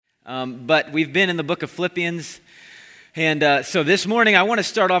But we've been in the book of Philippians, and so this morning I want to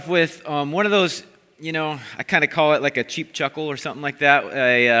start off with one of those, I kind of call it like a cheap chuckle or something like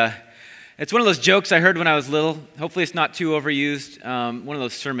that. It's one of those jokes I heard when I was little. Hopefully it's not too overused, one of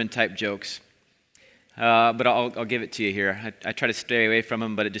those sermon-type jokes. But I'll give it to you here. I try to stay away from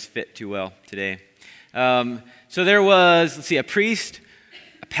them, but it just fit too well today. So there was, a priest,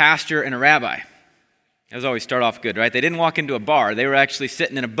 a pastor, and a rabbi. Those always start off good, right? They didn't walk into a bar. They were actually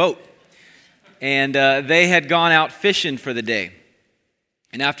sitting in a boat. And they had gone out fishing for the day.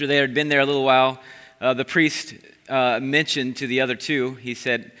 And after they had been there a little while, the priest mentioned to the other two, he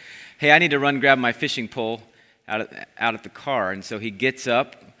said, "Hey, I need to run grab my fishing pole out at the car." And so he gets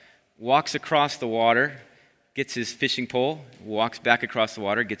up, walks across the water, gets his fishing pole, walks back across the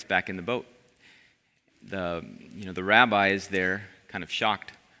water, gets back in the boat. The rabbi is there, kind of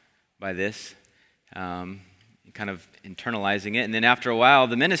shocked by this, kind of internalizing it. And then after a while,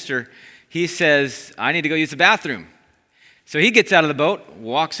 the minister, he says, "I need to go use the bathroom." So he gets out of the boat,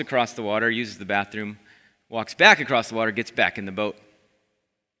 walks across the water, uses the bathroom, walks back across the water, gets back in the boat.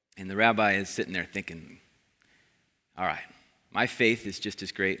 And the rabbi is sitting there thinking, all right, my faith is just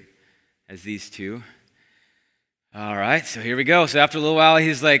as great as these two. All right, so here we go. So after a little while,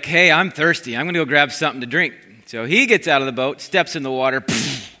 he's like, "Hey, I'm thirsty. I'm going to go grab something to drink." So he gets out of the boat, steps in the water,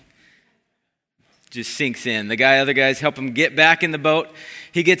 just sinks in. The other guys help him get back in the boat.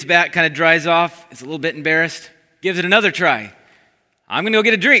 He gets back, kind of dries off, is a little bit embarrassed, gives it another try. "I'm going to go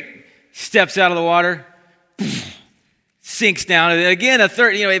get a drink." Steps out of the water, sinks down. And again, a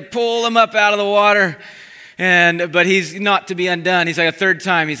third, they pull him up out of the water. But he's not to be undone. He's like a third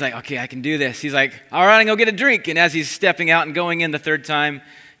time. He's like, "Okay, I can do this." He's like, "All right, I'm going to go get a drink." And as he's stepping out and going in the third time,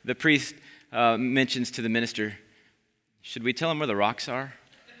 the priest mentions to the minister, "Should we tell him where the rocks are?"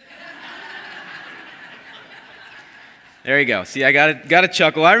 There you go. See, I got a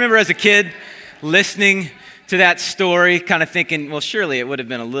chuckle. I remember as a kid listening to that story, kind of thinking, well, surely it would have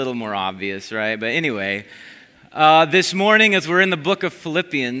been a little more obvious, right? But anyway, this morning as we're in the book of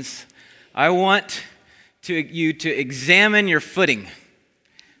Philippians, I want you to examine your footing.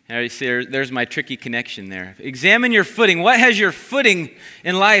 There you see, there's my tricky connection there. Examine your footing. What has your footing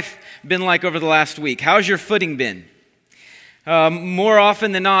in life been like over the last week? How's your footing been? More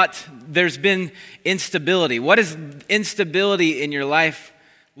often than not, there's been instability. What has instability in your life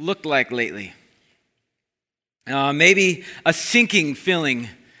looked like lately? Maybe a sinking feeling,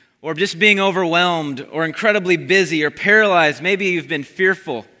 or just being overwhelmed, or incredibly busy, or paralyzed. Maybe you've been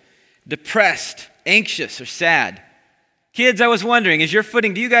fearful, depressed, anxious, or sad. Kids, I was wondering, is your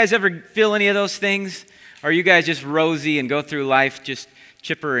footing, do you guys ever feel any of those things? Or are you guys just rosy and go through life just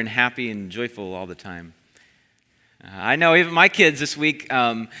chipper and happy and joyful all the time? I know even my kids this week,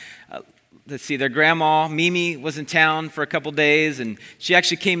 let's see, their grandma, Mimi, was in town for a couple days, and she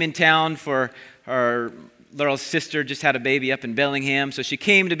actually came in town for her little sister just had a baby up in Bellingham, so she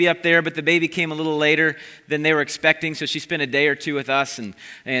came to be up there, but the baby came a little later than they were expecting, so she spent a day or two with us,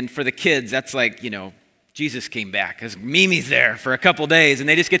 and for the kids, that's like, Jesus came back, because Mimi's there for a couple days, and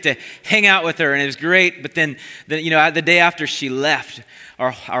they just get to hang out with her, and it was great, but then the day after she left,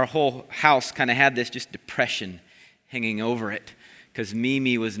 our whole house kind of had this just depression hanging over it, because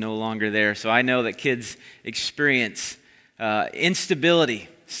Mimi was no longer there. So I know that kids experience instability,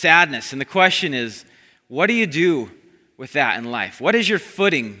 sadness, and the question is, what do you do with that in life? What is your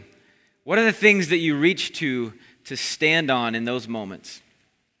footing? What are the things that you reach to stand on in those moments?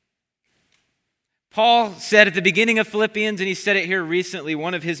 Paul said at the beginning of Philippians, and he said it here recently,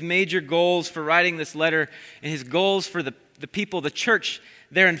 one of his major goals for writing this letter and his goals for the people, the church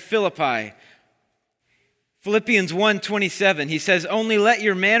there in Philippi. Philippians 1:27, he says, "Only let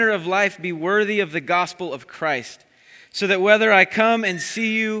your manner of life be worthy of the gospel of Christ, so that whether I come and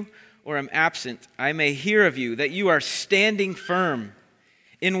see you or am absent, I may hear of you, that you are standing firm,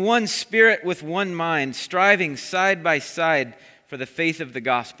 in one spirit with one mind, striving side by side for the faith of the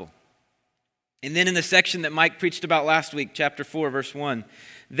gospel." And then in the section that Mike preached about last week, chapter 4, verse 1,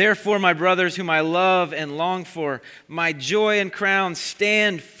 "Therefore, my brothers, whom I love and long for, my joy and crown,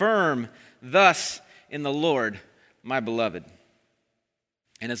 stand firm thus in the Lord, my beloved."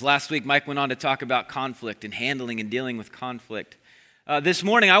 And as last week, Mike went on to talk about conflict and handling and dealing with conflict. This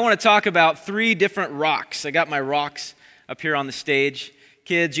morning, I want to talk about 3 different rocks. I got my rocks up here on the stage.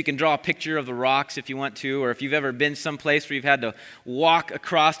 Kids, you can draw a picture of the rocks if you want to, or if you've ever been someplace where you've had to walk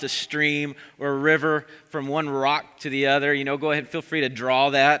across a stream or a river from one rock to the other, go ahead, feel free to draw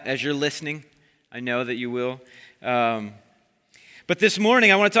that as you're listening. I know that you will. But this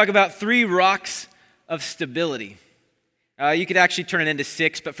morning, I want to talk about 3 rocks of stability. You could actually turn it into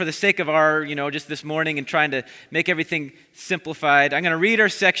 6, but for the sake of our, just this morning and trying to make everything simplified, I'm going to read our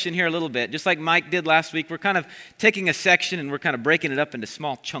section here a little bit. Just like Mike did last week, we're kind of taking a section and we're kind of breaking it up into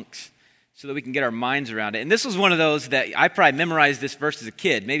small chunks so that we can get our minds around it. And this was one of those that I probably memorized this verse as a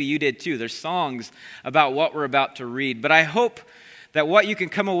kid. Maybe you did too. There's songs about what we're about to read. But I hope that what you can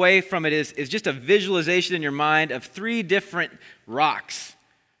come away from it is just a visualization in your mind of 3 different rocks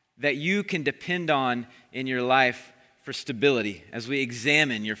that you can depend on in your life for stability as we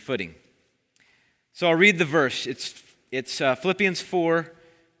examine your footing. So I'll read the verse. It's Philippians 4,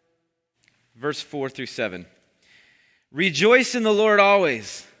 verse 4 through 7. Rejoice in the Lord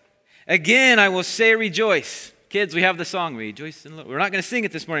always. Again, I will say rejoice. Kids, we have the song, Rejoice in the Lord. We're not going to sing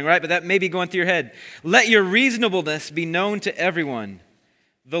it this morning, right? But that may be going through your head. Let your reasonableness be known to everyone.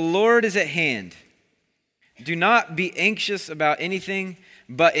 The Lord is at hand. Do not be anxious about anything,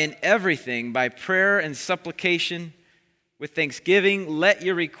 but in everything, by prayer and supplication, with thanksgiving, let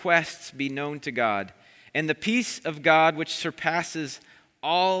your requests be known to God. And the peace of God, which surpasses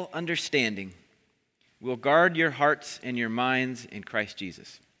all understanding, will guard your hearts and your minds in Christ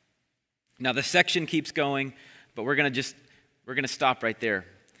Jesus. Now, the section keeps going, but we're going to stop right there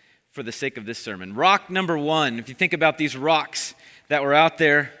for the sake of this sermon. Rock number 1, if you think about these rocks that were out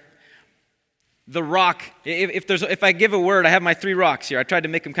there, the rock, if I give a word, I have my 3 rocks here. I tried to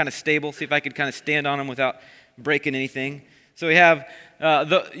make them kind of stable, see if I could kind of stand on them without breaking anything. So we have,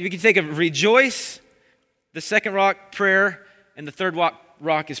 you can think of rejoice, the second rock, prayer, and the third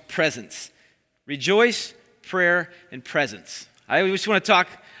rock is presence. Rejoice, prayer, and presence. I just want to talk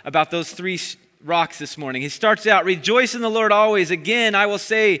about those 3 rocks this morning. He starts out, rejoice in the Lord always. Again, I will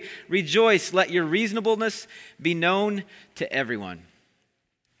say, rejoice. Let your reasonableness be known to everyone.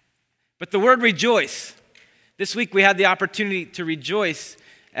 But the word rejoice, this week we had the opportunity to rejoice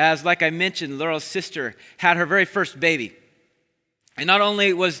as, like I mentioned, Laurel's sister had her very first baby. And not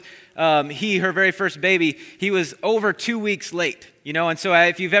only was he her very first baby, he was over 2 weeks late, And so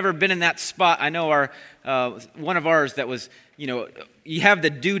if you've ever been in that spot, I know one of ours that was, you have the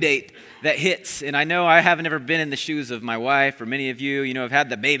due date that hits. And I know I haven't ever been in the shoes of my wife or many of you, have had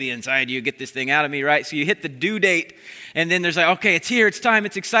the baby inside you, get this thing out of me, right? So you hit the due date and then there's like, okay, it's here, it's time,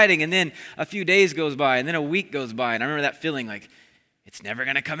 it's exciting. And then a few days goes by and then a week goes by. And I remember that feeling like, it's never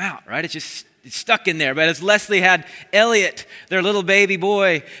going to come out, right? It's stuck in there. But as Leslie had Elliot, their little baby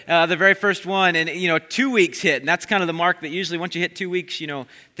boy, the very first one, and 2 weeks hit, and that's kind of the mark that usually once you hit 2 weeks,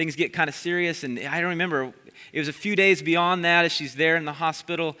 things get kind of serious. And I don't remember, it was a few days beyond that as she's there in the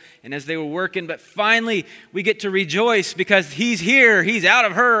hospital and as they were working. But finally, we get to rejoice because he's here, he's out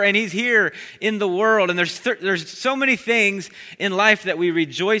of her, and he's here in the world. And there's so many things in life that we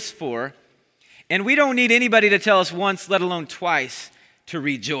rejoice for, and we don't need anybody to tell us once, let alone twice, to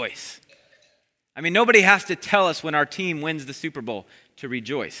rejoice. I mean, nobody has to tell us when our team wins the Super Bowl to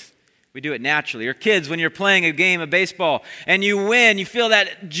rejoice. We do it naturally. Or kids, when you're playing a game of baseball and you win, you feel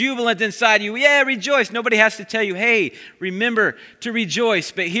that jubilant inside you. Yeah, rejoice. Nobody has to tell you, hey, remember to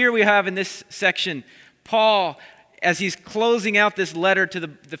rejoice. But here we have in this section, Paul, as he's closing out this letter to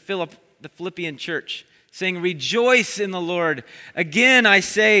the Philippian church, saying, rejoice in the Lord. Again, I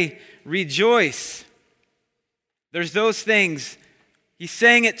say, rejoice. There's those things. He's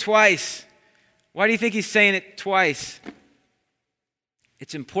saying it twice. Why do you think he's saying it twice?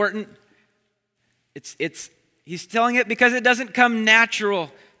 It's important. He's telling it because it doesn't come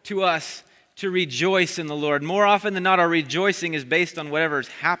natural to us to rejoice in the Lord. More often than not, our rejoicing is based on whatever is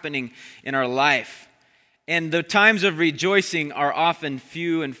happening in our life. And the times of rejoicing are often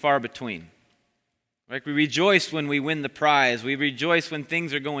few and far between. Like we rejoice when we win the prize. We rejoice when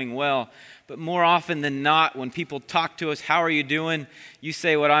things are going well. But more often than not, when people talk to us, how are you doing? You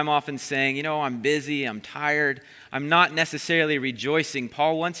say what I'm often saying, I'm busy, I'm tired. I'm not necessarily rejoicing.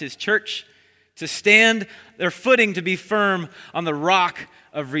 Paul wants his church to stand their footing to be firm on the rock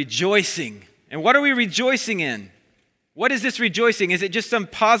of rejoicing. And what are we rejoicing in? What is this rejoicing? Is it just some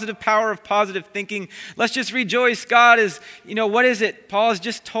positive power of positive thinking? Let's just rejoice. God is, what is it? Paul has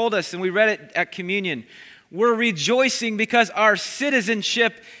just told us, and we read it at communion. We're rejoicing because our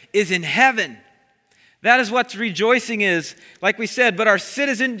citizenship is in heaven. That is what rejoicing is. Like we said, but our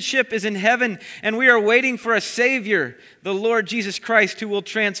citizenship is in heaven, and we are waiting for a Savior, the Lord Jesus Christ, who will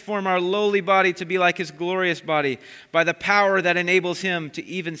transform our lowly body to be like his glorious body by the power that enables him to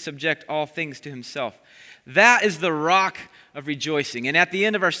even subject all things to himself. That is the rock of rejoicing. And at the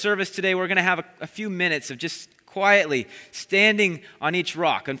end of our service today, we're going to have a few minutes of just quietly standing on each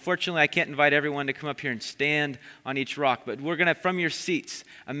rock. Unfortunately, I can't invite everyone to come up here and stand on each rock, but we're going to, from your seats,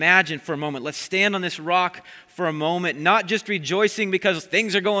 imagine for a moment, let's stand on this rock for a moment, not just rejoicing because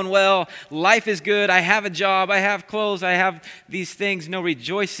things are going well, life is good, I have a job, I have clothes, I have these things. No,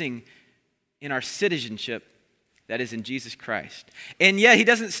 rejoicing in our citizenship that is in Jesus Christ. And yet he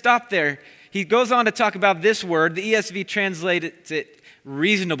doesn't stop there. He goes on to talk about this word. The ESV translates it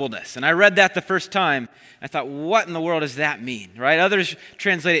reasonableness. And I read that the first time. I thought, what in the world does that mean? Right? Others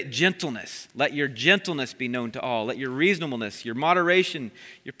translate it gentleness. Let your gentleness be known to all. Let your reasonableness, your moderation,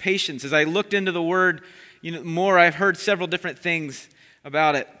 your patience. As I looked into the word more, I've heard several different things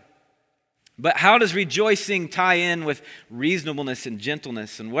about it. But how does rejoicing tie in with reasonableness and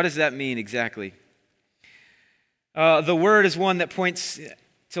gentleness? And what does that mean exactly? The word is one that points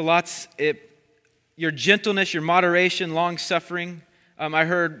to lots. Your gentleness, your moderation, long-suffering. I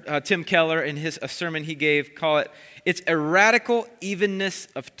heard Tim Keller in a sermon he gave call it, it's a radical evenness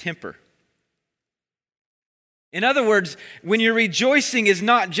of temper. In other words, when your rejoicing is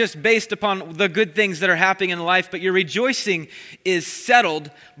not just based upon the good things that are happening in life, but your rejoicing is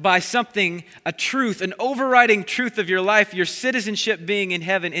settled by something, a truth, an overriding truth of your life, your citizenship being in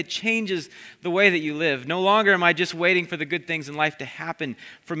heaven, it changes the way that you live. No longer am I just waiting for the good things in life to happen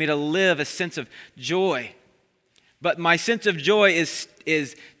for me to live a sense of joy. But my sense of joy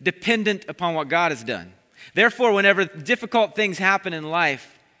is dependent upon what God has done. Therefore, whenever difficult things happen in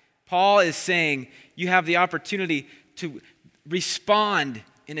life, Paul is saying you have the opportunity to respond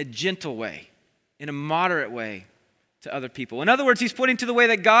in a gentle way, in a moderate way to other people. In other words, he's pointing to the way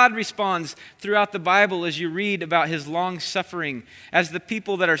that God responds throughout the Bible as you read about his long suffering, as the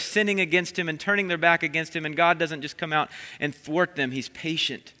people that are sinning against him and turning their back against him, and God doesn't just come out and thwart them. He's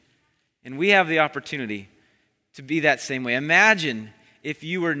patient. And we have the opportunity to be that same way. Imagine if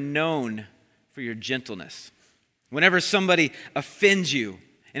you were known for your gentleness. Whenever somebody offends you,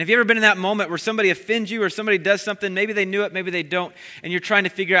 and have you ever been in that moment where somebody offends you or somebody does something, maybe they knew it, maybe they don't, and you're trying to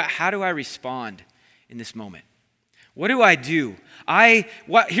figure out, how do I respond in this moment? What do I do?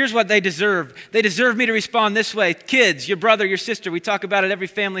 Here's what they deserve. They deserve me to respond this way. Kids, your brother, your sister, we talk about it every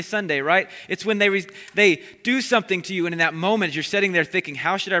family Sunday, right? It's when they do something to you, and in that moment, you're sitting there thinking,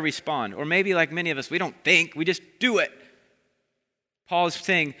 how should I respond? Or maybe like many of us, we don't think, we just do it. Paul is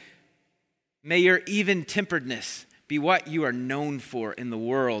saying, may your even-temperedness be what you are known for in the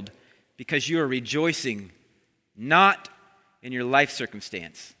world, because you are rejoicing not in your life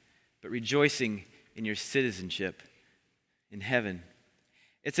circumstance, but rejoicing in your citizenship in heaven.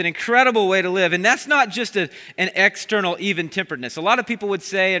 It's an incredible way to live, and that's not just an external even-temperedness. A lot of people would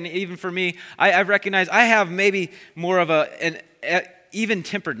say, and even for me, I recognize I have maybe more of an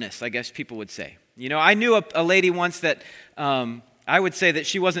even-temperedness, I guess people would say. I knew a lady once that I would say that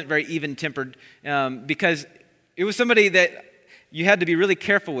she wasn't very even-tempered because it was somebody that you had to be really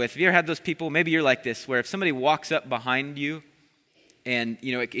careful with. Have you ever had those people, maybe you're like this, where if somebody walks up behind you and,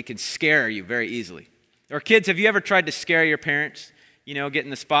 it can scare you very easily. Or kids, have you ever tried to scare your parents? Get in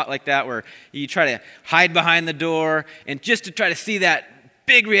the spot like that where you try to hide behind the door and just to try to see that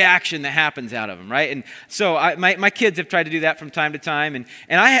big reaction that happens out of them, right? And so my kids have tried to do that from time to time. And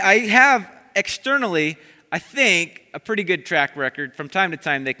I have externally, I think, a pretty good track record. From time to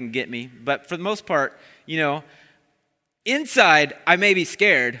time, they can get me. But for the most part, inside, I may be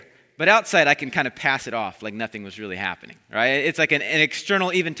scared, but outside, I can kind of pass it off like nothing was really happening, right? It's like an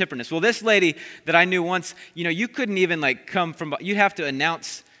external even-temperedness. Well, this lady that I knew once, you couldn't even come from, you'd have to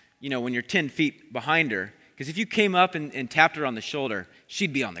announce, when you're 10 feet behind her, because if you came up and tapped her on the shoulder,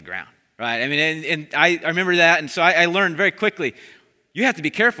 she'd be on the ground, right? I mean, and I remember that, and so I learned very quickly, you have to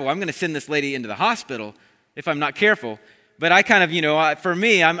be careful. I'm going to send this lady into the hospital if I'm not careful. But I kind of, for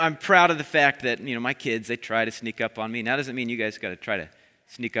me, I'm proud of the fact that, my kids, they try to sneak up on me. Now, that doesn't mean you guys got to try to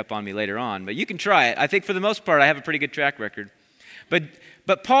sneak up on me later on, but you can try it. I think for the most part, I have a pretty good track record.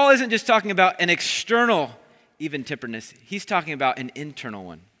 But Paul isn't just talking about an external even-temperedness. He's talking about an internal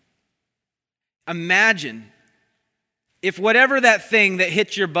one. Imagine if whatever that thing that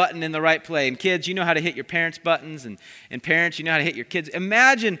hits your button in the right play, and kids, you know how to hit your parents' buttons, and parents, you know how to hit your kids.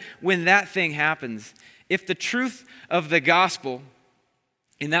 Imagine when that thing happens, if the truth of the gospel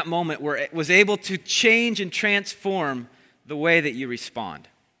in that moment was able to change and transform the way that you respond.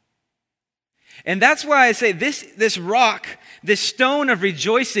 And that's why I say this rock, this stone of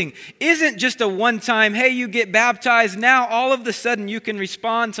rejoicing, isn't just a one-time, hey, you get baptized, now all of a sudden you can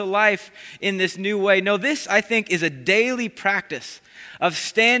respond to life in this new way. No, this, I think, is a daily practice of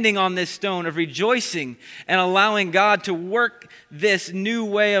standing on this stone, of rejoicing and allowing God to work this new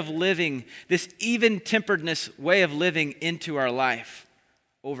way of living, this even-temperedness way of living into our life.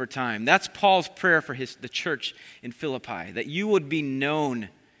 over time. That's Paul's prayer for the church in Philippi, that you would be known.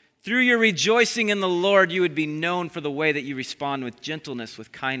 Through your rejoicing in the Lord, you would be known for the way that you respond with gentleness,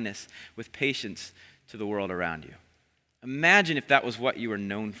 with kindness, with patience to the world around you. Imagine if that was what you were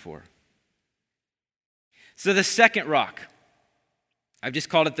known for. So the second rock, I've just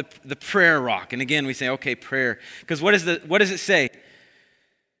called it the prayer rock. And again, we say, okay, prayer. Because what does it say?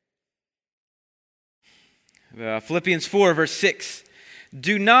 Philippians 4, verse 6.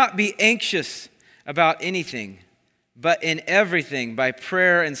 Do not be anxious about anything, but in everything, by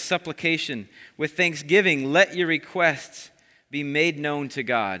prayer and supplication, with thanksgiving, let your requests be made known to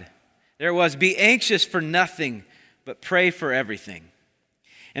God. There it was, be anxious for nothing, but pray for everything.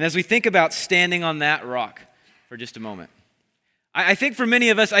 And as we think about standing on that rock for just a moment, I think for many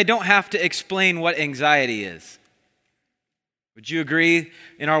of us, I don't have to explain what anxiety is. Would you agree?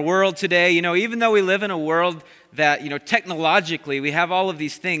 In our world today, even though we live in a world that, technologically, we have all of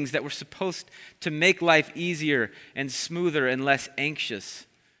these things that we're supposed to make life easier and smoother and less anxious,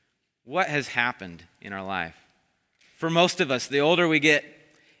 what has happened in our life? For most of us, the older we get,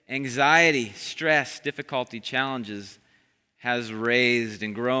 anxiety, stress, difficulty, challenges has raised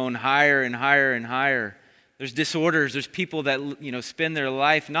and grown higher and higher and higher. There's disorders. There's people that, spend their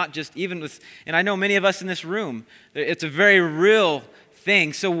life not just even with, and I know many of us in this room, it's a very real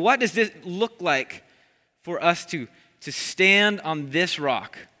thing. So what does this look like for us to stand on this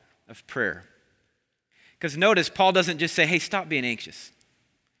rock of prayer? Because notice, Paul doesn't just say, hey, stop being anxious.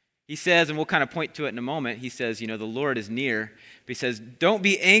 He says, and we'll kind of point to it in a moment, he says, the Lord is near. But he says, don't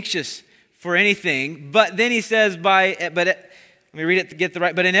be anxious for anything. But then he says, let me read it to get the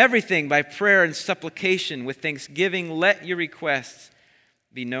right. But in everything, by prayer and supplication, with thanksgiving, let your requests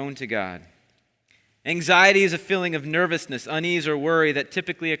be known to God. Anxiety is a feeling of nervousness, unease, or worry that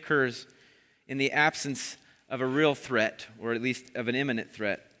typically occurs in the absence of a real threat, or at least of an imminent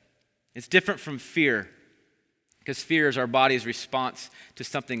threat. It's different from fear, because fear is our body's response to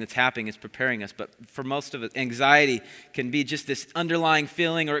something that's happening. It's preparing us. But for most of us, anxiety can be just this underlying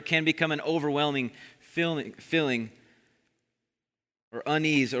feeling, or it can become an overwhelming feeling or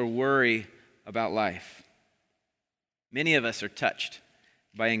unease or worry about life. Many of us are touched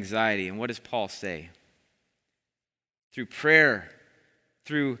by anxiety. And what does Paul say? Through prayer,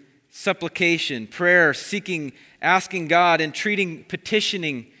 through supplication, prayer, seeking, asking God, entreating,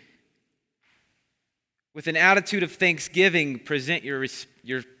 petitioning, with an attitude of thanksgiving, present your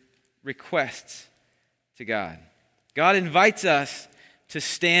requests to God. God invites us to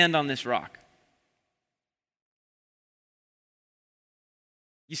stand on this rock.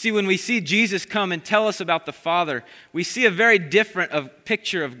 You see, when we see Jesus come and tell us about the Father, we see a very different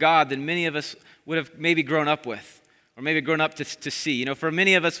picture of God than many of us would have maybe grown up with, or maybe grown up to see. For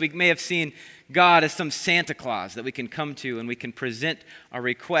many of us, we may have seen God as some Santa Claus that we can come to and we can present our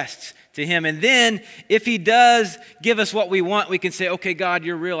requests to Him. And then, if He does give us what we want, we can say, okay, God,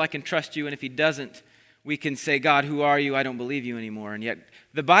 you're real, I can trust you. And if He doesn't, we can say, God, who are you? I don't believe you anymore. And yet,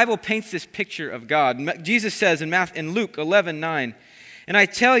 the Bible paints this picture of God. Jesus says in Luke 11:9, and I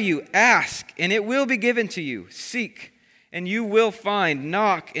tell you, ask, and it will be given to you. Seek, and you will find.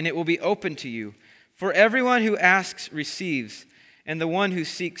 Knock, and it will be opened to you. For everyone who asks receives, and the one who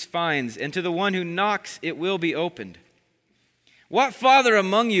seeks finds, and to the one who knocks it will be opened. What father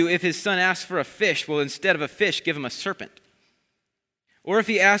among you, if his son asks for a fish, will instead of a fish give him a serpent? Or if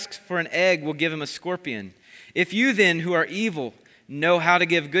he asks for an egg, will give him a scorpion? If you then, who are evil, know how to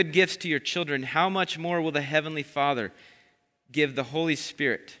give good gifts to your children, how much more will the Heavenly Father give the Holy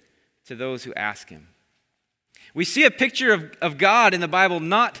Spirit to those who ask Him? We see a picture of God in the Bible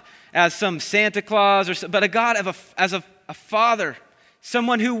not as some Santa Claus, but a God as a father,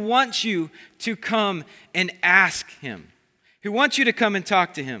 someone who wants you to come and ask Him, who wants you to come and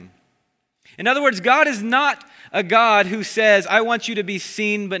talk to Him. In other words, God is not a God who says, I want you to be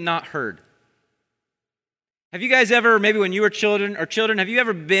seen but not heard. Have you guys ever, maybe when you were children, have you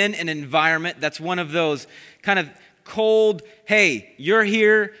ever been in an environment that's one of those kind of cold, hey, you're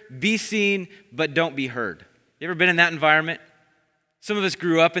here, be seen, but don't be heard? You ever been in that environment? Some of us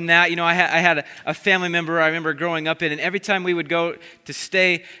grew up in that. I had a family member I remember growing up in, and every time we would go to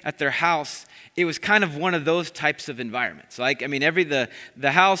stay at their house, it was kind of one of those types of environments. The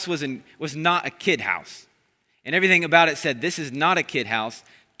house was not a kid house. And everything about it said, this is not a kid house,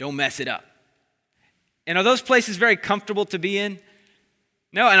 don't mess it up. And are those places very comfortable to be in?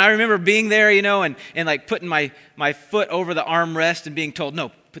 No, and I remember being there, and like putting my foot over the armrest and being told,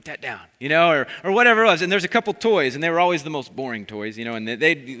 no, put that down, or whatever it was. And there's a couple toys, and they were always the most boring toys, and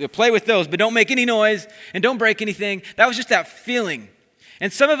they'd play with those, but don't make any noise and don't break anything. That was just that feeling.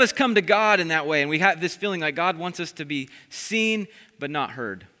 And some of us come to God in that way, and we have this feeling like God wants us to be seen but not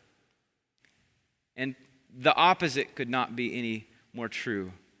heard. And the opposite could not be any more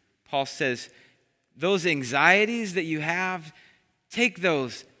true. Paul says, those anxieties that you have, take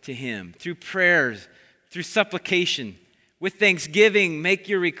those to him through prayers, through supplication. With thanksgiving, make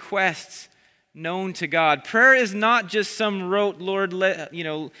your requests known to God. Prayer is not just some rote, Lord,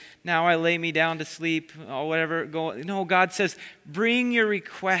 now I lay me down to sleep, or whatever. No, God says, bring your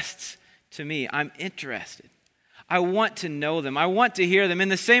requests to me. I'm interested. I want to know them. I want to hear them. In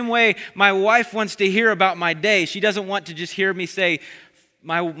the same way, my wife wants to hear about my day. She doesn't want to just hear me say,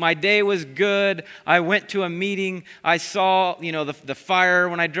 my day was good. I went to a meeting. I saw, the fire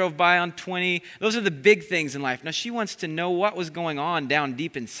when I drove by on 20. Those are the big things in life. Now, she wants to know what was going on down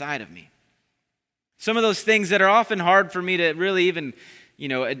deep inside of me. Some of those things that are often hard for me to really even,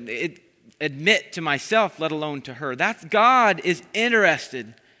 admit to myself, let alone to her. That's God is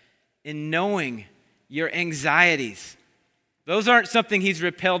interested in knowing your anxieties. Those aren't something he's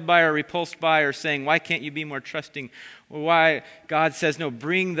repelled by or repulsed by or saying, why can't you be more trusting? Or why God says, no,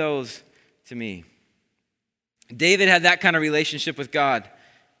 bring those to me. David had that kind of relationship with God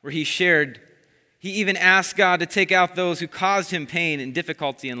where he even asked God to take out those who caused him pain and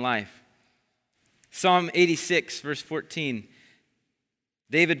difficulty in life. Psalm 86, verse 14.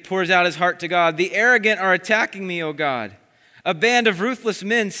 David pours out his heart to God. The arrogant are attacking me, O God. A band of ruthless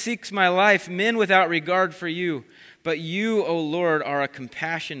men seeks my life, men without regard for you. But you, O Lord, are a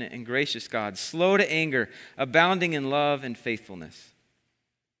compassionate and gracious God, slow to anger, abounding in love and faithfulness.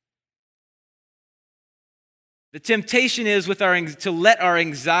 The temptation is to let our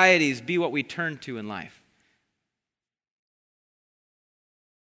anxieties be what we turn to in life.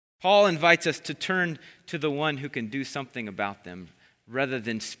 Paul invites us to turn to the one who can do something about them rather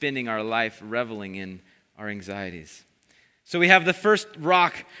than spending our life reveling in our anxieties. So we have the first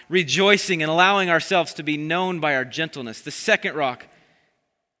rock, rejoicing and allowing ourselves to be known by our gentleness. The second rock,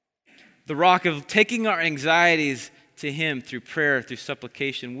 the rock of taking our anxieties to him through prayer, through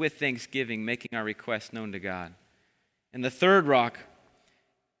supplication, with thanksgiving, making our requests known to God. And the third rock,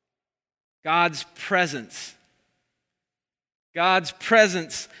 God's presence. God's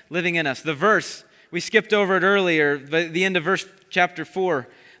presence living in us. The verse, we skipped over it earlier, the end of verse chapter 4.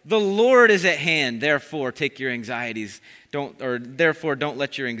 The Lord is at hand, therefore take your anxieties. Therefore don't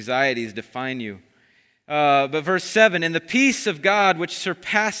let your anxieties define you. But verse 7, and the peace of God which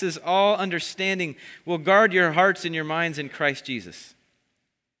surpasses all understanding will guard your hearts and your minds in Christ Jesus.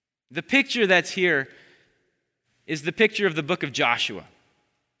 The picture that's here is the picture of the book of Joshua.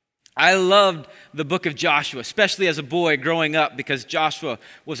 I loved the book of Joshua, especially as a boy growing up, because Joshua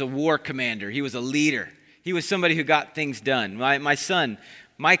was a war commander. He was a leader. He was somebody who got things done. My son,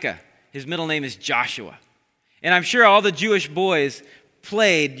 Micah, his middle name is Joshua. And I'm sure all the Jewish boys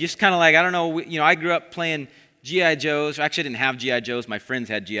played just kind of like, I don't know, I grew up playing G.I. Joes. Actually, I didn't have G.I. Joes. My friends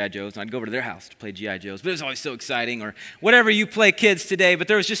had G.I. Joes, and I'd go over to their house to play G.I. Joes. But it was always so exciting, or whatever you play kids today. But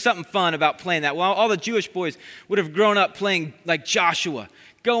there was just something fun about playing that. Well, all the Jewish boys would have grown up playing like Joshua,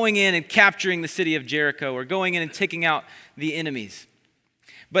 going in and capturing the city of Jericho, or going in and taking out the enemies.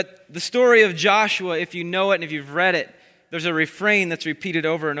 But the story of Joshua, if you know it and if you've read it, there's a refrain that's repeated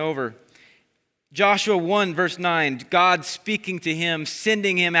over and over. Joshua 1, verse 9, God speaking to him,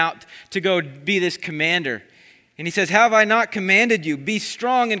 sending him out to go be this commander. And he says, have I not commanded you? Be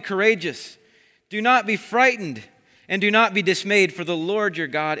strong and courageous. Do not be frightened and do not be dismayed, for the Lord your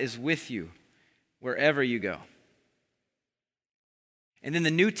God is with you wherever you go. And then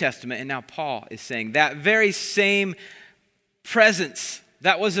the New Testament, and now Paul is saying that very same presence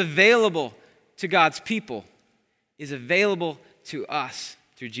that was available to God's people is available to us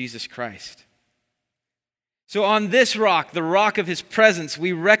through Jesus Christ. So on this rock, the rock of his presence,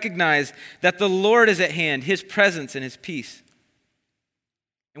 we recognize that the Lord is at hand, his presence and his peace.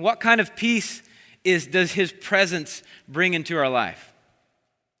 And what kind of peace does his presence bring into our life?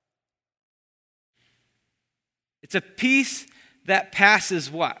 It's a peace that passes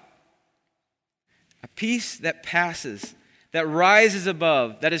what? A peace that passes, that rises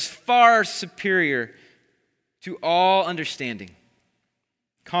above, that is far superior to all understanding,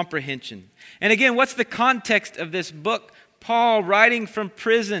 comprehension. And again, what's the context of this book? Paul writing from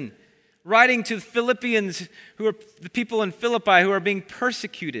prison, writing to the Philippians, who are the people in Philippi who are being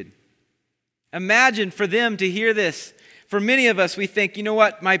persecuted. Imagine for them to hear this. For many of us, we think, you know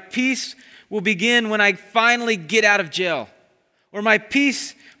what? My peace will begin when I finally get out of jail. Or my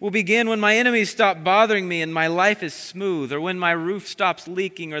peace will begin when my enemies stop bothering me and my life is smooth. Or when my roof stops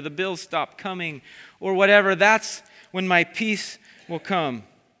leaking or the bills stop coming or whatever. That's when my peace will come.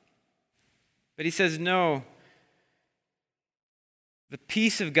 But he says, no. The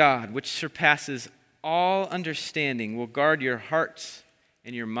peace of God, which surpasses all understanding, will guard your hearts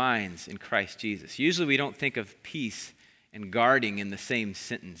and your minds in Christ Jesus. Usually we don't think of peace and guarding in the same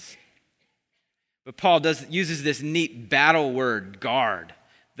sentence. But Paul uses this neat battle word, guard.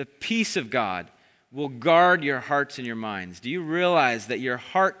 The peace of God will guard your hearts and your minds. Do you realize that your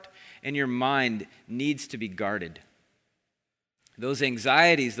heart and your mind needs to be guarded? Those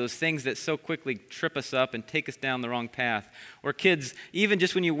anxieties, those things that so quickly trip us up and take us down the wrong path. Or kids, even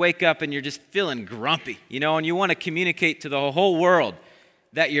just when you wake up and you're just feeling grumpy, and you want to communicate to the whole world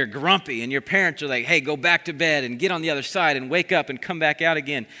that you're grumpy, and your parents are like, hey, go back to bed and get on the other side and wake up and come back out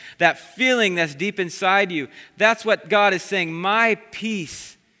again. That feeling that's deep inside you, that's what God is saying. My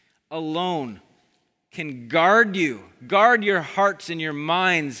peace alone can guard you, guard your hearts and your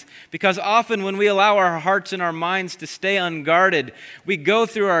minds, because often when we allow our hearts and our minds to stay unguarded, we go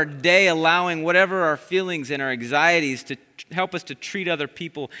through our day allowing whatever our feelings and our anxieties to help us to treat other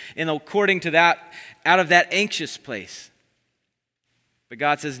people and according to that, out of that anxious place. But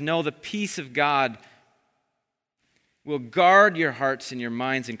God says, no, the peace of God will guard your hearts and your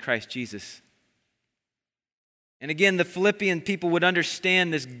minds in Christ Jesus. And again, the Philippian people would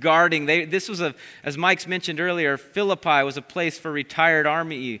understand this guarding. This was, as Mike's mentioned earlier, Philippi was a place for retired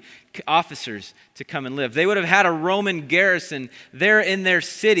army officers to come and live. They would have had a Roman garrison there in their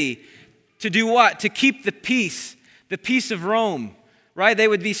city to do what? To keep the peace of Rome, right? They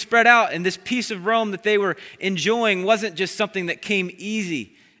would be spread out, and this peace of Rome that they were enjoying wasn't just something that came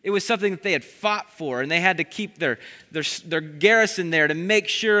easy. It was something that they had fought for, and they had to keep their garrison there to make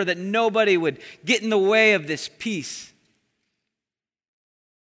sure that nobody would get in the way of this peace.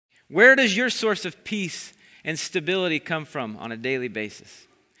 Where does your source of peace and stability come from on a daily basis?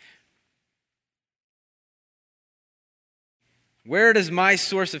 Where does my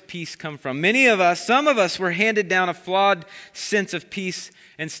source of peace come from? Some of us were handed down a flawed sense of peace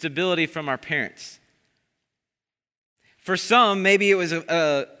and stability from our parents. For some, maybe it was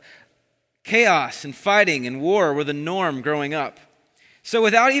chaos and fighting and war were the norm growing up. So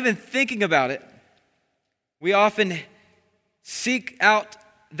without even thinking about it, we often seek out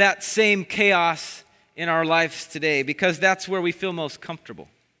that same chaos in our lives today because that's where we feel most comfortable.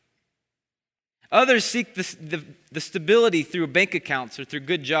 Others seek the stability through bank accounts or through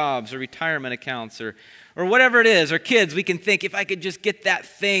good jobs or retirement accounts or whatever it is. Or kids, we can think, if I could just get that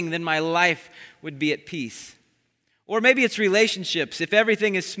thing, then my life would be at peace. Or maybe it's relationships. If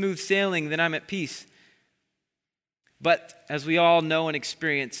everything is smooth sailing, then I'm at peace. But as we all know and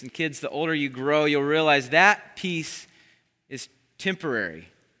experience, and kids, the older you grow, you'll realize that peace is temporary.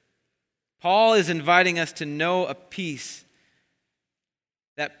 Paul is inviting us to know a peace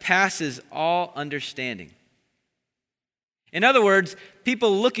that passes all understanding. In other words,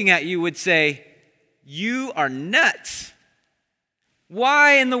 people looking at you would say, you are nuts.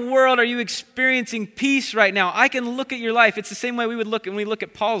 Why in the world are you experiencing peace right now? I can look at your life. It's the same way we would look when we look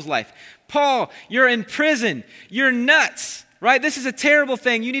at Paul's life. Paul, you're in prison. You're nuts, right? This is a terrible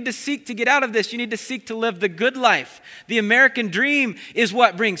thing. You need to seek to get out of this. You need to seek to live the good life. The American dream is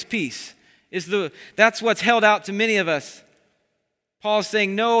what brings peace. That's what's held out to many of us. Paul's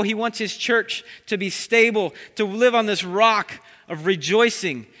saying, no, he wants his church to be stable, to live on this rock of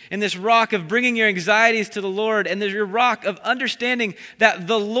rejoicing, and this rock of bringing your anxieties to the Lord, and there's your rock of understanding that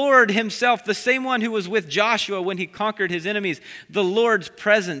the Lord himself, the same one who was with Joshua when he conquered his enemies, the Lord's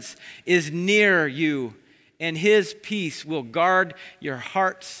presence is near you, and his peace will guard your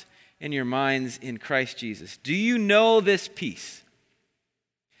hearts and your minds in Christ Jesus. Do you know this peace?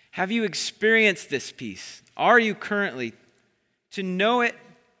 Have you experienced this peace? Are you currently? To know it,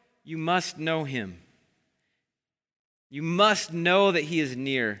 you must know him. You must know that he is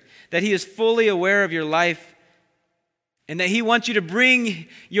near, that he is fully aware of your life, and that he wants you to bring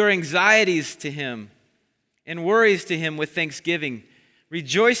your anxieties to him and worries to him with thanksgiving,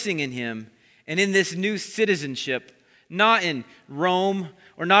 rejoicing in him and in this new citizenship, not in Rome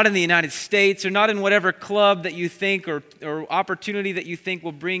or not in the United States or not in whatever club that you think or opportunity that you think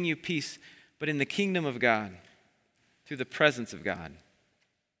will bring you peace, but in the kingdom of God. Through the presence of God.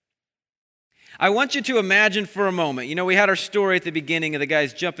 I want you to imagine for a moment, we had our story at the beginning of the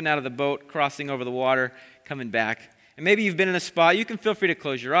guys jumping out of the boat, crossing over the water, coming back. And maybe you've been in a spot, you can feel free to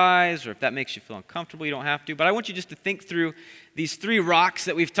close your eyes, or if that makes you feel uncomfortable, you don't have to. But I want you just to think through these three rocks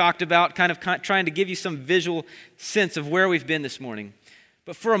that we've talked about, kind of trying to give you some visual sense of where we've been this morning.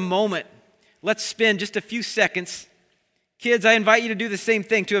 But for a moment, let's spend just a few seconds. Kids, I invite you to do the same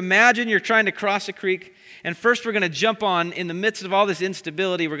thing, to imagine you're trying to cross a creek. And first we're going to jump on, in the midst of all this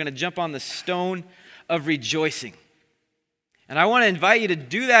instability, we're going to jump on the stone of rejoicing. And I want to invite you to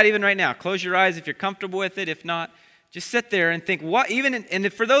do that even right now. Close your eyes if you're comfortable with it. If not, Just sit there and think, what even,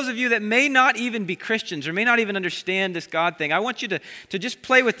 and for those of you that may not even be Christians or may not even understand this God thing, I want you to just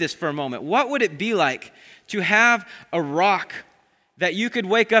play with this for a moment. What would it be like to have a rock that you could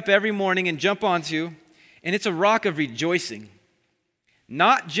wake up every morning and jump onto, and it's a rock of rejoicing,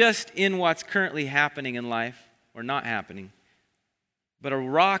 not just in what's currently happening in life or not happening, but a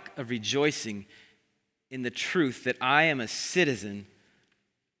rock of rejoicing in the truth that I am a citizen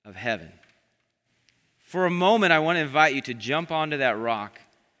of heaven. For a moment, I want to invite you to jump onto that rock,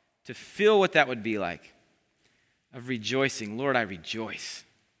 to feel what that would be like, of rejoicing. Lord, I rejoice.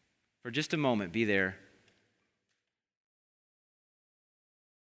 For just a moment, be there.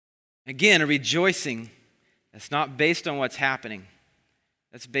 Again, a rejoicing that's not based on what's happening.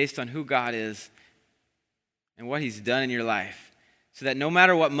 That's based on who God is and what He's done in your life. So that no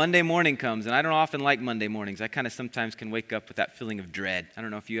matter what Monday morning comes, and I don't often like Monday mornings, I kind of sometimes can wake up with that feeling of dread. I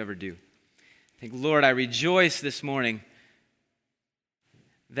don't know if you ever do. Think, Lord, I rejoice this morning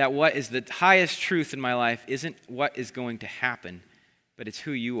that what is the highest truth in my life isn't what is going to happen, but it's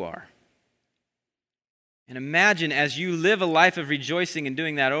who you are. And imagine as you live a life of rejoicing and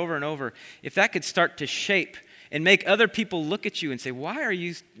doing that over and over, if that could start to shape and make other people look at you and say, why are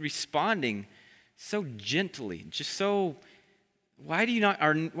you responding so gently? Why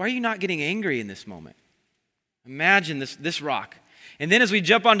are you not getting angry in this moment? Imagine this rock. And then as we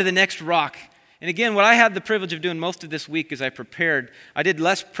jump onto the next rock, and again, what I had the privilege of doing most of this week is I did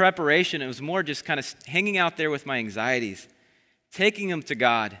less preparation. It was more just kind of hanging out there with my anxieties, taking them to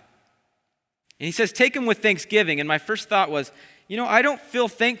God. And He says, take them with thanksgiving. And my first thought was, I don't feel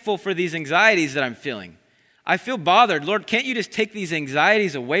thankful for these anxieties that I'm feeling. I feel bothered. Lord, can't you just take these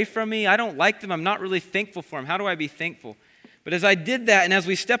anxieties away from me? I don't like them. I'm not really thankful for them. How do I be thankful? But as I did that, and as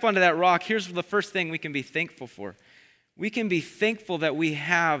we step onto that rock, here's the first thing we can be thankful for. We can be thankful that we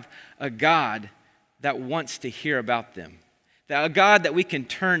have a God that wants to hear about them. That a God that we can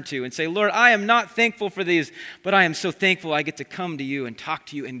turn to and say, Lord, I am not thankful for these, but I am so thankful I get to come to you and talk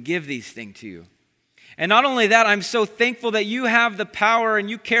to you and give these things to you. And not only that, I'm so thankful that you have the power and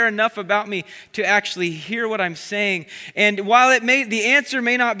you care enough about me to actually hear what I'm saying. And while the answer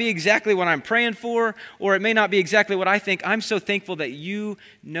may not be exactly what I'm praying for, or it may not be exactly what I think, I'm so thankful that you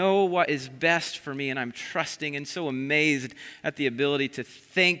know what is best for me, and I'm trusting and so amazed at the ability to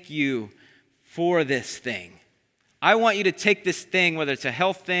thank you for this thing. I want you to take this thing, whether it's a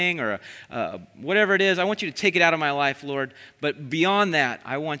health thing or whatever it is, I want you to take it out of my life, Lord. But beyond that,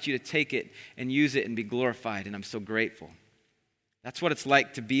 I want you to take it and use it and be glorified, and I'm so grateful. That's what it's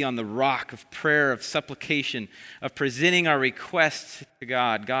like to be on the rock of prayer, of supplication, of presenting our requests to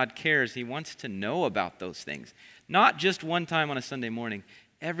God. God cares. He wants to know about those things. Not just one time on a Sunday morning,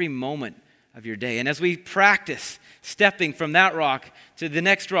 every moment of your day. And as we practice stepping from that rock to the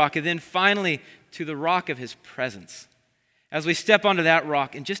next rock, and then finally to the rock of His presence. As we step onto that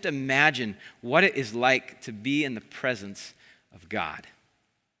rock and just imagine what it is like to be in the presence of God.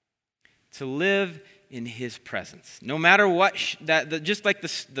 To live in His presence. No matter what, just like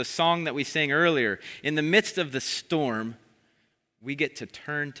the song that we sang earlier, in the midst of the storm, we get to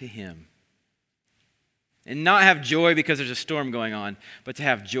turn to Him. And not have joy because there's a storm going on, but to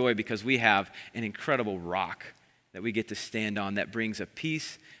have joy because we have an incredible rock that we get to stand on that brings a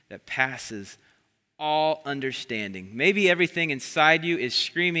peace that passes all understanding. Maybe everything inside you is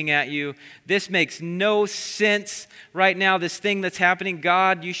screaming at you. This makes no sense right now, this thing that's happening.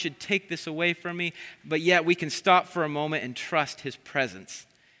 God, you should take this away from me. But yet we can stop for a moment and trust His presence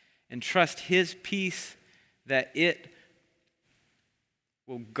and trust His peace that it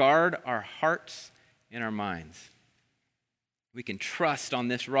will guard our hearts and our minds. We can trust on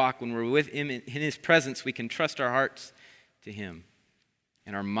this rock when we're with Him in His presence. We can trust our hearts to Him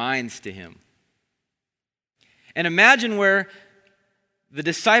and our minds to Him. And imagine where the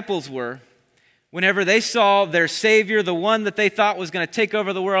disciples were whenever they saw their Savior, the one that they thought was going to take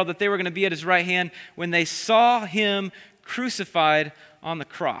over the world, that they were going to be at His right hand, when they saw Him crucified on the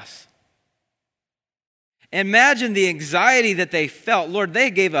cross. Imagine the anxiety that they felt. Lord,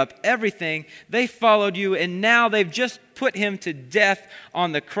 they gave up everything. They followed you, and now they've just put Him to death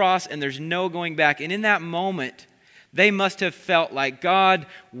on the cross, and there's no going back. And in that moment, they must have felt like, God,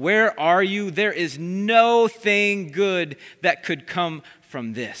 where are you? There is no thing good that could come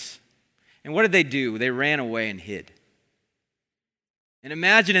from this. And what did they do? They ran away and hid. And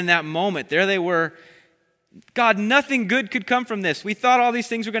imagine in that moment, there they were. God, nothing good could come from this. We thought all these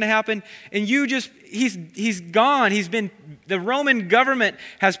things were going to happen, and he's gone. The Roman government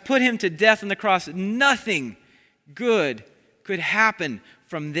has put Him to death on the cross. Nothing good could happen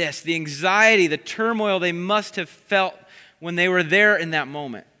from this. The anxiety, the turmoil they must have felt when they were there in that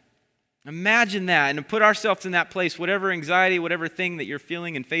moment. Imagine that, and to put ourselves in that place, whatever anxiety, whatever thing that you're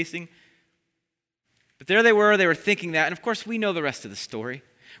feeling and facing. But there they were thinking that, and of course we know the rest of the story.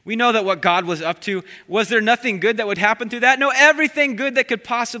 We know that what God was up to. Was there nothing good that would happen through that? No, everything good that could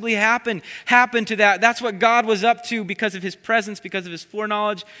possibly happen happened to that. That's what God was up to because of his presence, because of his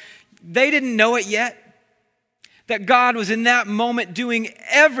foreknowledge. They didn't know it yet, that God was in that moment doing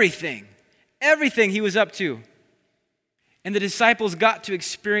everything he was up to. And the disciples got to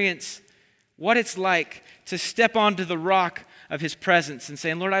experience what it's like to step onto the rock of his presence and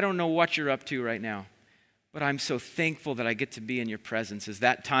saying, Lord, I don't know what you're up to right now, but I'm so thankful that I get to be in your presence. Is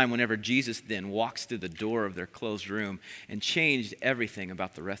that time whenever Jesus then walks through the door of their closed room and changed everything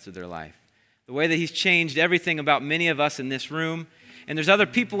about the rest of their life. The way that he's changed everything about many of us in this room. And there's other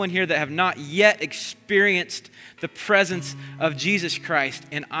people in here that have not yet experienced the presence of Jesus Christ.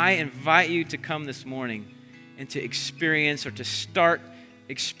 And I invite you to come this morning and to experience or to start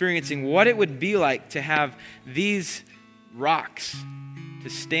experiencing what it would be like to have these rocks to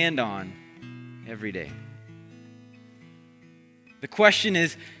stand on every day. The question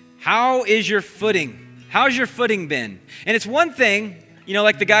is, how is your footing? How's your footing been? And it's one thing,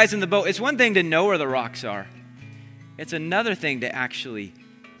 like the guys in the boat, it's one thing to know where the rocks are. It's another thing to actually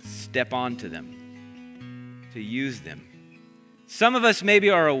step onto them, to use them. Some of us maybe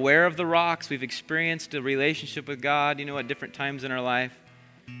are aware of the rocks. We've experienced a relationship with God, at different times in our life.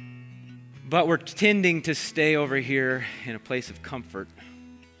 But we're tending to stay over here in a place of comfort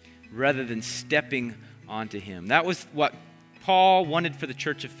rather than stepping onto him. That was what Paul wanted for the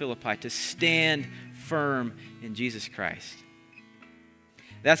church of Philippi, to stand firm in Jesus Christ.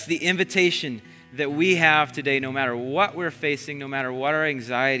 That's the invitation that we have today, no matter what we're facing, no matter what our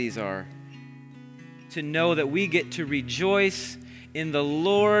anxieties are, to know that we get to rejoice in the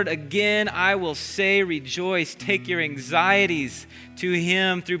Lord. Again, I will say rejoice. Take your anxieties to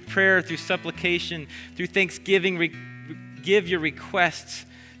him through prayer, through supplication, through thanksgiving. Give your requests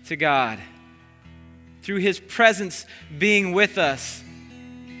to God. Through his presence being with us,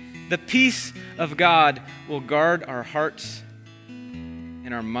 the peace of God will guard our hearts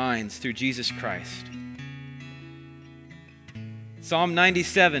and our minds through Jesus Christ. Psalm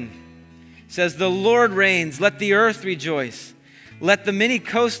 97 says, "The Lord reigns, let the earth rejoice. Let the many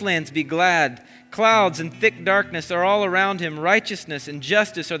coastlands be glad. Clouds and thick darkness are all around him. Righteousness and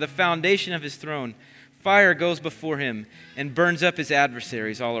justice are the foundation of his throne. Fire goes before him and burns up his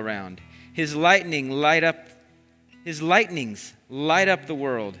adversaries all around. His lightnings light up the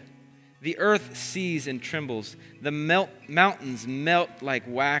world. The earth sees and trembles. The mountains melt like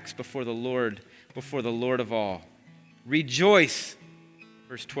wax before the Lord of all. Rejoice,"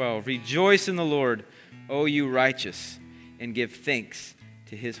 verse 12, "rejoice in the Lord, O you righteous, and give thanks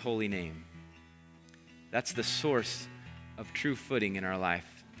to his holy name." That's the source of true footing in our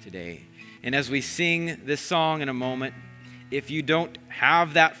life today. And as we sing this song in a moment, if you don't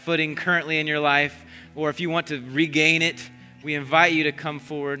have that footing currently in your life, or if you want to regain it, we invite you to come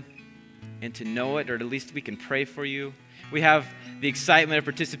forward and to know it, or at least we can pray for you. We have the excitement of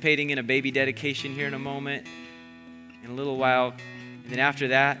participating in a baby dedication here in a moment, in a little while. And then after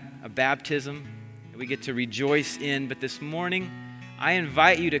that, a baptism that we get to rejoice in. But this morning, I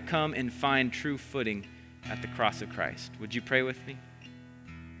invite you to come and find true footing at the cross of Christ. Would you pray with me?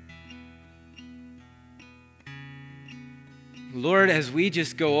 Lord, as we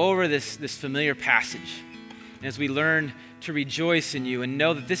just go over this familiar passage, and as we learn to rejoice in you and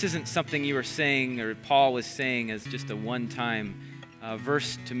know that this isn't something you were saying or Paul was saying as just a one-time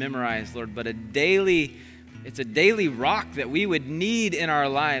verse to memorize, Lord, but it's a daily rock that we would need in our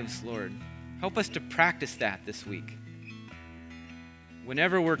lives, Lord. Help us to practice that this week.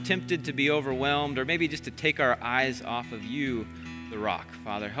 Whenever we're tempted to be overwhelmed, or maybe just to take our eyes off of you, the rock,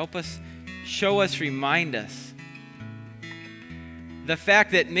 Father, help us, show us, remind us the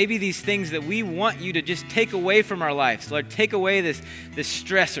fact that maybe these things that we want you to just take away from our lives, Lord, take away this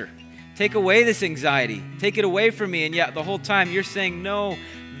stressor, take away this anxiety, take it away from me, and yet the whole time you're saying, no,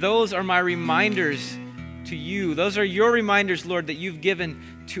 those are my reminders to you. Those are your reminders, Lord, that you've given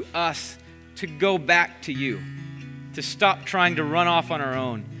to us to go back to you, to stop trying to run off on our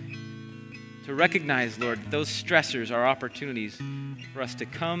own, to recognize, Lord, that those stressors are opportunities for us to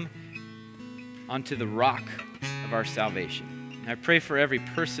come onto the rock of our salvation. And I pray for every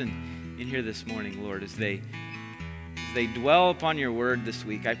person in here this morning, Lord, as they dwell upon your word this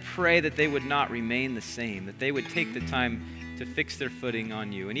week. I pray that they would not remain the same, that they would take the time to fix their footing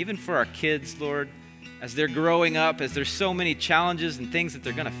on you. And even for our kids, Lord, as they're growing up, as there's so many challenges and things that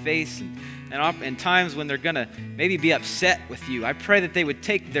they're going to face, and times when they're going to maybe be upset with you, I pray that they would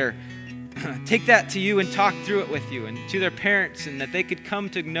take their take that to you and talk through it with you, and to their parents, and that they could come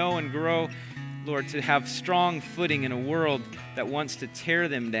to know and grow, Lord, to have strong footing in a world that wants to tear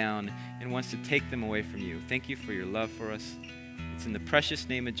them down and wants to take them away from you. Thank you for your love for us. It's in the precious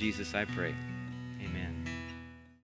name of Jesus I pray.